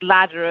that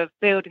ladder of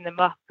building them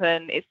up,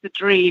 and it's the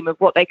dream of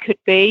what they could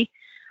be.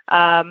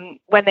 When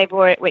they've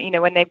got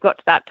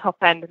to that top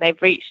end and they've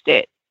reached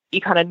it,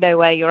 you kind of know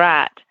where you're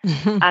at.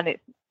 And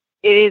it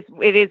is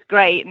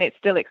great, and it's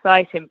still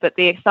exciting. But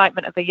the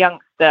excitement of a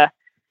youngster,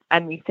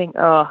 and you think,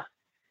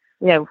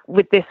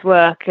 with this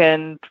work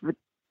and with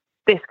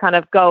this kind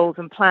of goals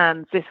and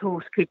plans, this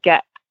horse could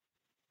get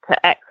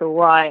to X or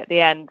Y at the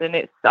end.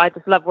 And I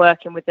just love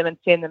working with them and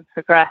seeing them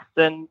progress,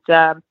 and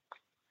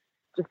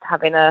just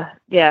having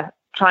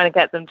trying to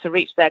get them to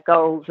reach their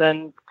goals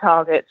and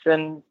targets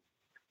and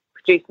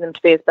producing them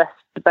to be the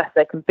best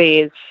they can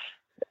be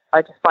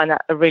I just find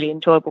that a really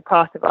enjoyable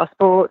part of our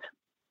sport.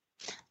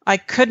 I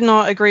could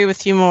not agree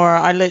with you more.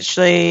 I'm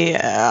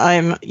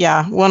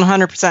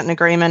 100% in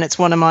agreement. It's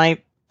one of my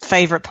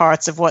favorite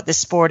parts of what this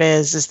sport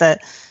is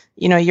that,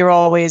 you're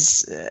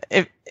always,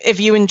 if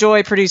you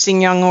enjoy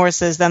producing young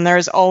horses, then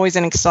there's always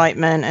an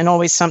excitement and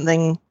always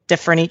something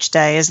different each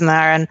day, isn't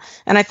there?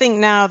 And I think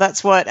now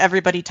that's what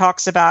everybody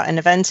talks about in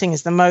eventing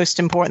is the most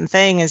important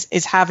thing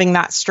is having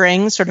that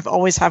string, sort of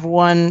always have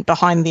one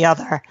behind the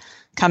other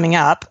coming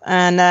up.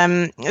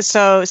 And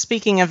so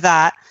speaking of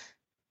that,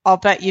 I'll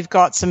bet you've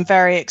got some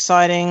very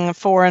exciting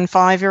 4 and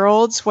 5 year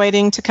olds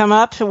waiting to come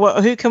up.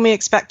 Who can we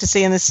expect to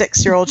see in the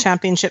 6-year-old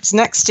championships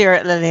next year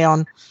at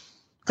Lyon?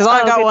 Because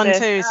I've got one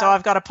too, so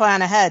I've got to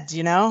plan ahead.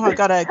 I've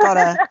got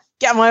to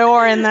get my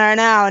oar in there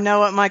now and know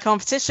what my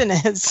competition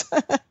is.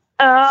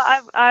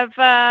 I've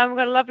got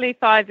a lovely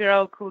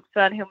 5-year-old called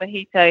Fernhill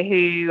Mojito,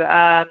 who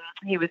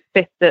he was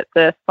 5th at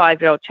the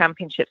 5-year-old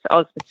championships at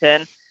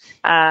Osberton.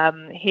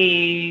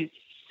 He's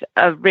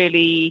a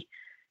really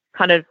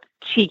kind of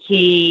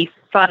cheeky,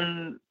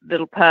 fun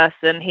little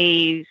person.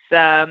 He's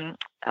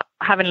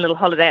having a little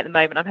holiday at the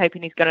moment. I'm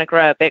hoping he's going to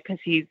grow a bit because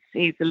he's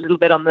a little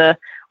bit on the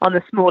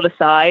smaller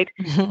side,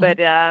 but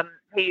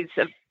he's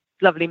a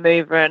lovely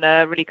mover and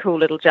a really cool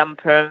little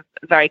jumper.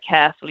 Very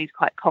careful. He's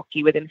quite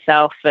cocky with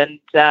himself, and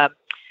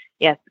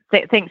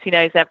thinks he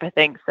knows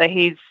everything. So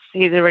he's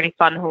a really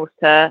fun horse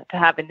to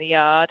have in the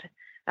yard.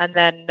 And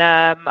then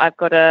I've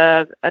got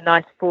a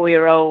nice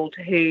 4-year-old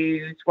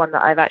who's one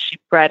that I've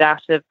actually bred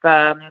out of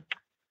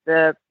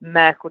the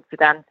mare called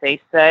Sedante.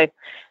 So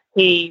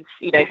he's,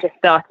 just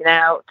starting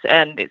out,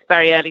 and it's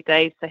very early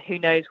days, so who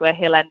knows where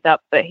he'll end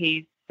up. But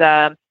he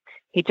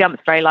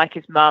jumps very like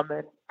his mum,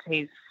 and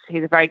he's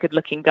a very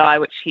good-looking guy,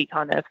 which he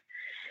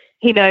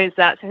knows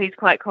that, so he's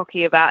quite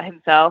cocky about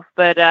himself.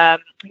 But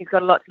he's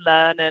got a lot to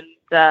learn, and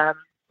it's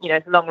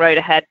a long road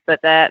ahead.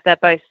 But they're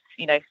both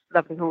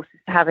lovely horses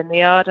to have in the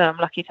yard, and I'm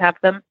lucky to have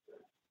them.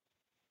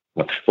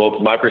 Well,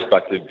 from my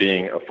perspective,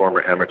 being a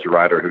former amateur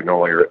rider who no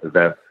longer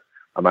events,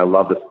 I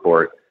love the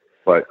sport,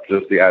 but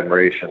just the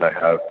admiration I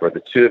have for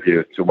the two of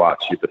you to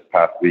watch you this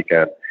past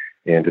weekend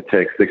and to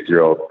take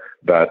 6-year-olds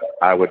that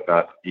I would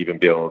not even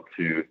be able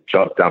to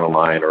jump down a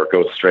line or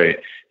go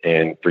straight,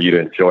 and for you to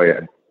enjoy it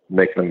and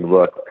make them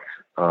look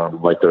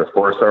like they're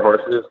 4-star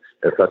horses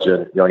at such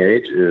a young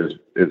age is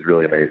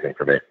really amazing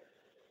for me.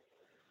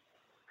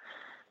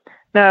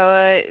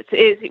 No,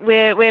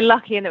 we're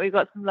lucky in that we've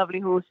got some lovely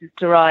horses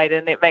to ride,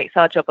 and it makes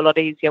our job a lot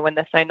easier when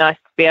they're so nice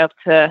to be able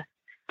to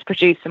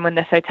produce them when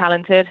they're so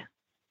talented.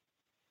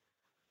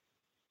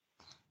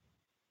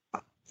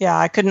 Yeah,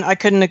 I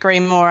couldn't agree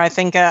more. I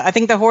think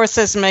the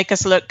horses make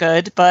us look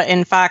good, but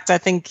in fact, I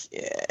think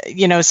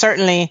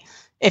certainly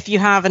if you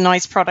have a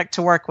nice product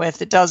to work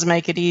with, it does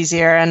make it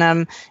easier.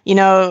 And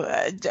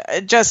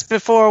just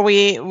before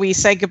we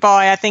say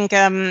goodbye, I think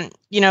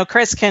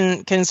Chris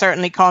can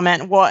certainly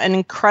comment what an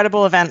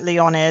incredible event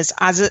Lyon is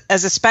as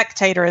a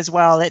spectator as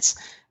well.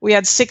 We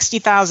had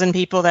 60,000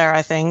 people there,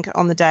 I think,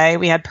 on the day.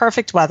 We had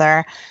perfect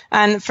weather,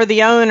 and for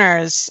the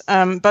owners,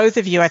 both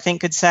of you, I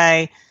think, could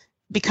say,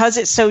 because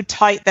it's so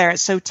tight there,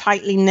 it's so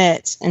tightly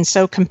knit and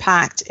so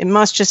compact, it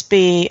must just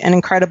be an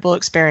incredible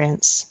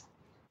experience.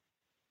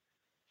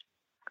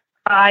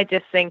 I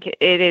just think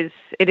it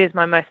is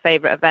my most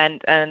favourite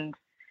event, and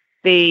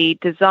the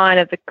design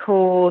of the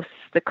course,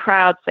 the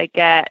crowds they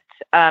get,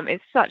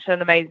 it's such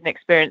an amazing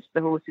experience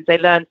for the horses. They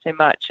learn so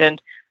much,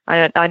 and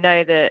I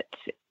know that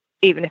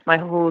even if my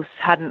horse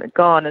hadn't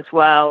gone as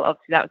well,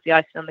 obviously that was the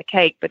icing on the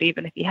cake, but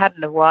even if he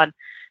hadn't have won,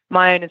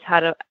 my owners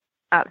had an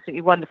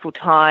absolutely wonderful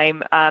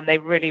time. They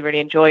really, really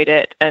enjoyed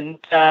it, and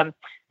I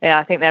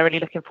think they're really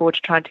looking forward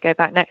to trying to go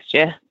back next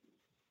year.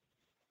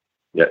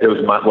 Yeah, it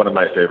was one of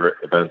my favorite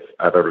events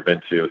I've ever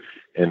been to.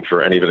 And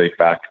for anybody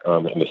back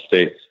in the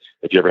States,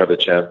 if you ever have the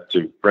chance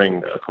to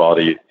bring a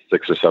quality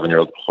 6 or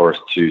 7-year-old horse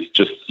to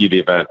just see the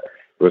event,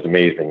 it was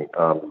amazing.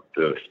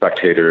 The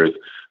spectators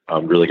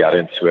really got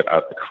into it.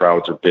 The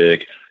crowds are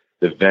big.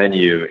 The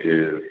venue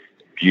is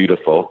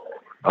beautiful.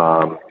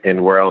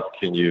 And where else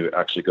can you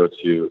actually go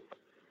to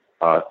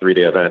a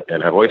 3-day event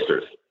and have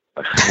oysters?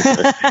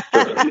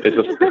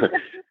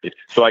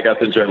 So I got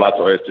to enjoy lots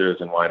of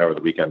oysters and wine over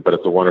the weekend, but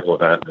it's a wonderful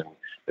event, and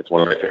it's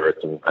one of my favorites,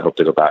 and I hope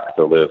to go back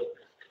to live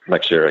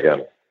next year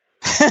again.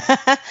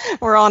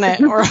 We're on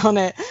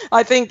it.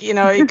 I think,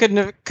 you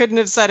couldn't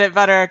have said it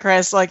better,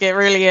 Chris. Like, it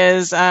really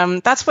is.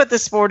 That's what the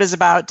sport is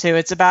about too.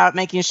 It's about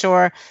making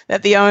sure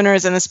that the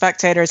owners and the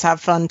spectators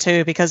have fun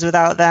too, because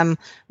without them,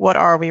 what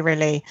are we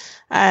really?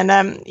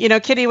 And,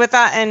 Kitty, with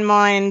that in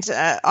mind,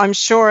 I'm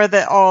sure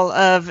that all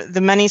of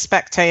the many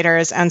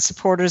spectators and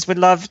supporters would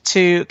love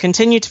to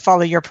continue to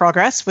follow your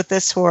progress with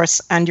this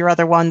horse and your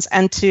other ones,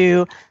 and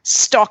to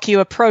stock you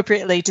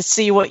appropriately to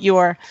see what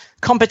your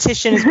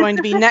competition is going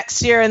to be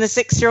next year in the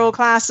 6-year-old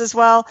class as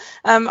well.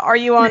 Are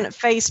you on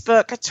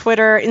Facebook,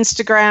 Twitter,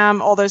 Instagram,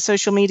 all those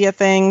social media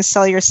things?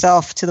 Sell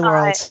yourself to the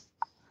world.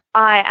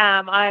 I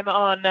am. I'm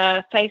on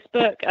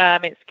Facebook.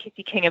 It's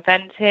Kitty King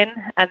Eventing.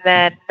 And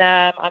then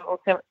I'm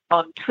also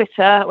on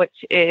Twitter,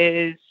 which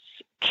is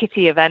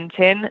Kitty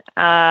Eventing.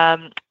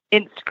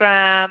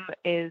 Instagram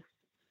is,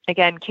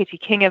 again, Kitty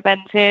King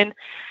Eventing.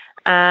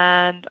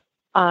 And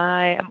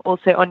I am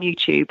also on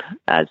YouTube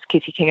as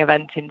Kitty King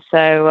Eventing.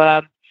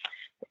 So,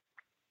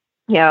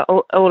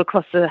 all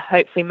across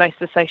hopefully most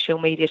of the social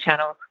media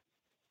channels.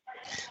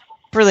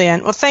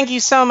 Brilliant. Well, thank you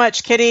so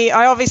much, Kitty.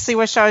 I obviously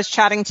wish I was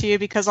chatting to you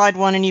because I'd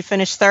won and you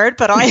finished third,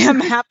 but I am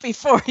happy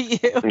for you.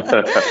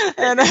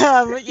 And,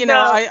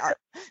 I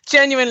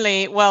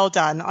genuinely, well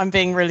done. I'm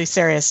being really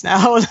serious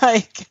now. It's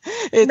a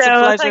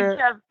pleasure.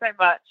 Thank you so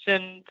much.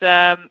 And,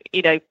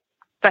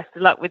 best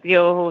of luck with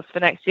your horse for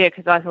next year,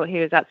 because I thought he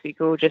was absolutely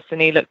gorgeous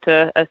and he looked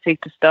a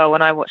superstar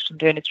when I watched him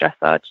doing his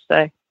dressage.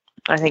 So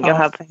I think you'll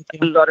have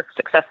a lot of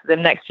success with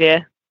him next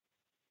year.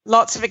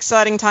 Lots of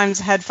exciting times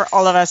ahead for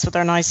all of us with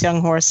our nice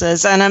young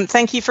horses. And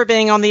thank you for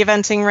being on the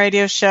Eventing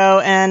Radio Show,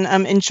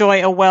 and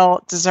enjoy a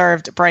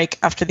well-deserved break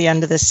after the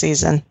end of this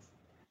season.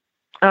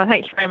 Oh,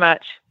 thank you very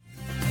much.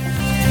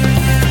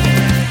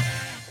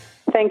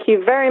 Thank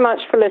you very much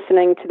for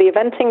listening to the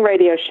Eventing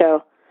Radio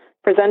Show,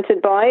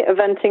 presented by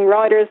Eventing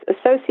Riders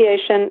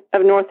Association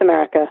of North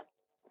America.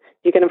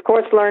 You can, of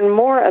course, learn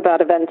more about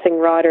Eventing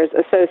Riders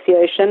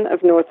Association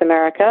of North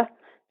America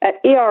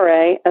at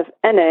eraofna.com.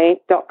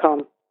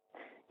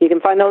 You can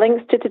find the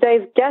links to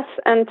today's guests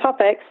and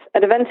topics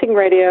at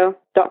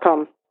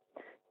eventingradio.com.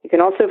 You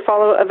can also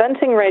follow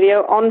Eventing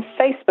Radio on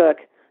Facebook.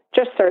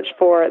 Just search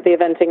for The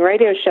Eventing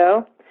Radio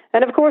Show,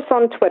 and of course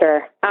on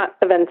Twitter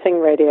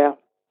 @Eventing Radio.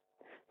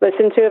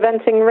 Listen to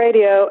Eventing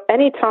Radio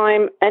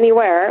anytime,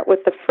 anywhere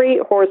with the free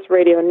Horse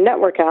Radio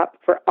Network app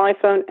for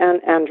iPhone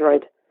and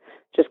Android.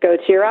 Just go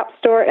to your app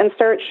store and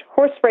search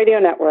Horse Radio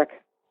Network.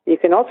 You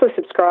can also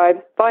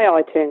subscribe via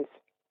iTunes.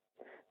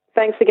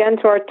 Thanks again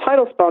to our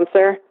title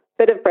sponsor,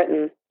 Bit of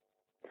Britain.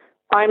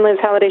 I'm Liz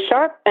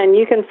Halliday-Sharp, and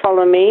you can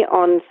follow me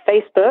on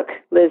Facebook,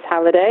 Liz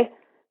Halliday,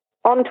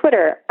 on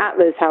Twitter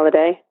 @Liz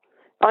Halliday,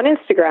 on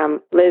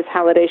Instagram, Liz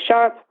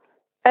Halliday-Sharp,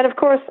 and of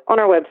course on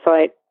our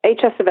website,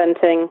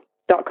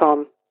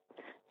 hseventing.com.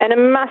 And a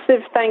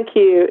massive thank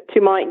you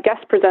to my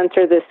guest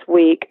presenter this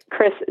week,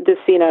 Chris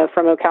DeCino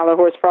from Ocala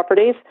Horse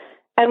Properties.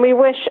 And we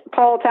wish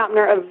Paul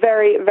Tappner a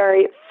very,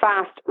 very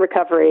fast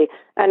recovery.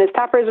 And as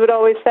tappers would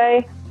always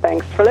say,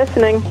 thanks for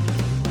listening.